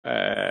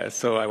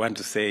So I want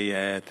to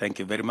say thank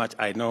you very much.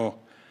 I know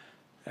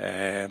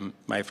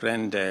my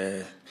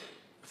friend,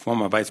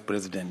 former Vice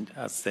President,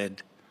 has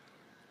said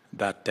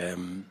that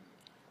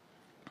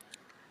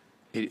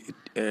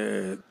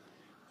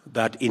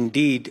that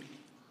indeed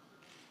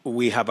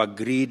we have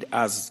agreed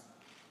as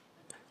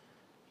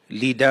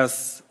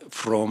leaders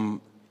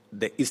from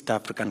the East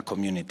African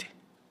community,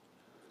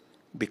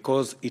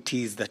 because it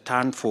is the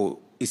turn for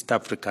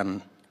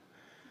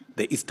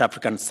the East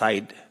African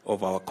side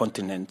of our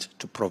continent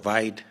to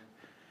provide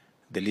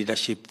the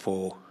leadership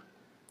for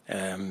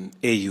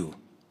AU.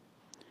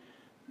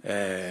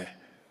 I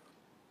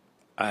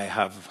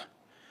have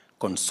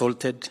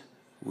consulted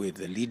with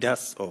the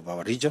leaders of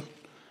our region,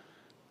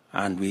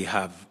 and we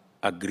have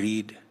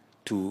agreed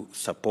to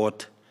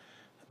support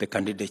the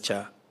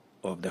candidature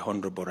of the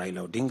Honorable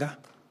Raila Odinga.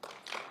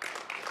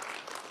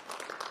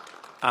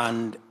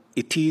 And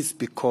it is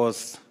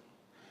because,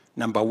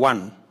 number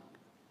one,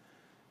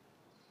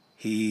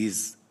 he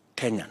is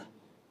Kenyan.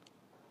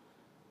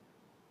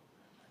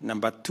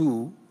 Number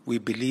two, we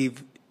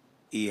believe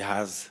he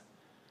has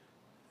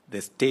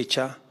the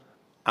stature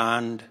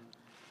and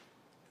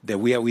the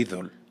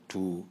wherewithal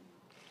to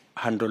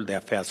handle the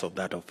affairs of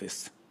that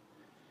office.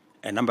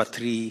 And number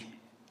three,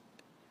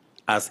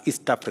 as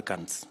East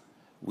Africans,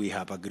 we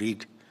have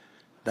agreed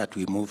that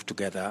we move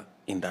together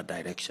in that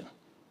direction.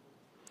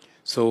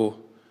 So,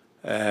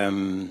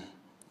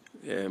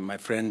 my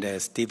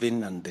friend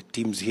Stephen and the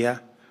teams here,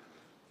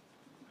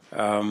 we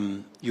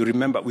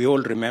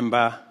all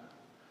remember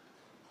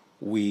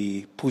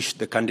we pushed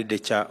the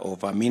candidature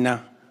of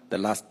Amina the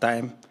last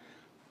time.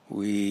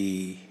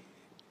 We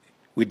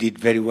did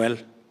very well.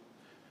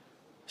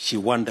 She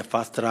won the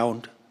first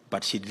round,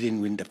 but she didn't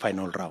win the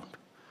final round.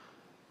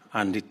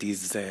 And it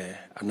is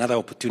another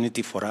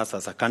opportunity for us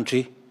as a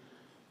country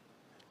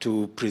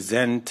to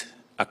present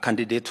a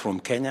candidate from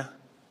Kenya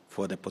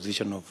for the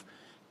position of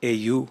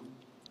AU.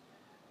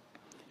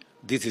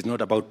 This is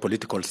not about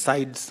political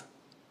sides.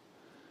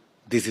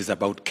 This is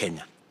about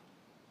Kenya.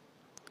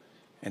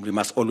 And we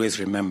must always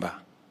remember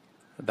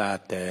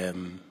that there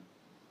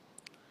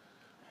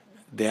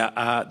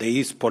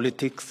is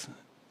politics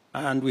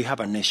and we have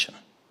a nation.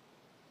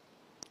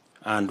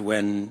 And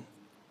when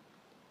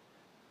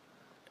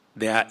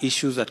there are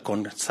issues that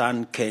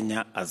concern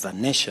Kenya as a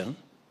nation,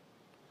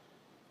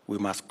 we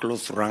must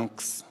close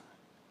ranks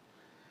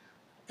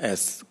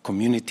as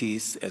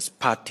communities, as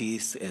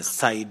parties, as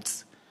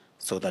sides,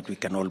 so that we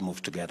can all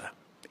move together.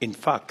 In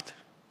fact,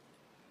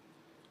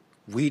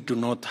 we do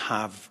not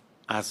have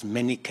as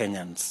many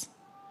Kenyans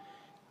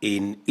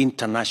in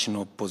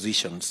international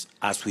positions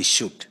as we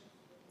should.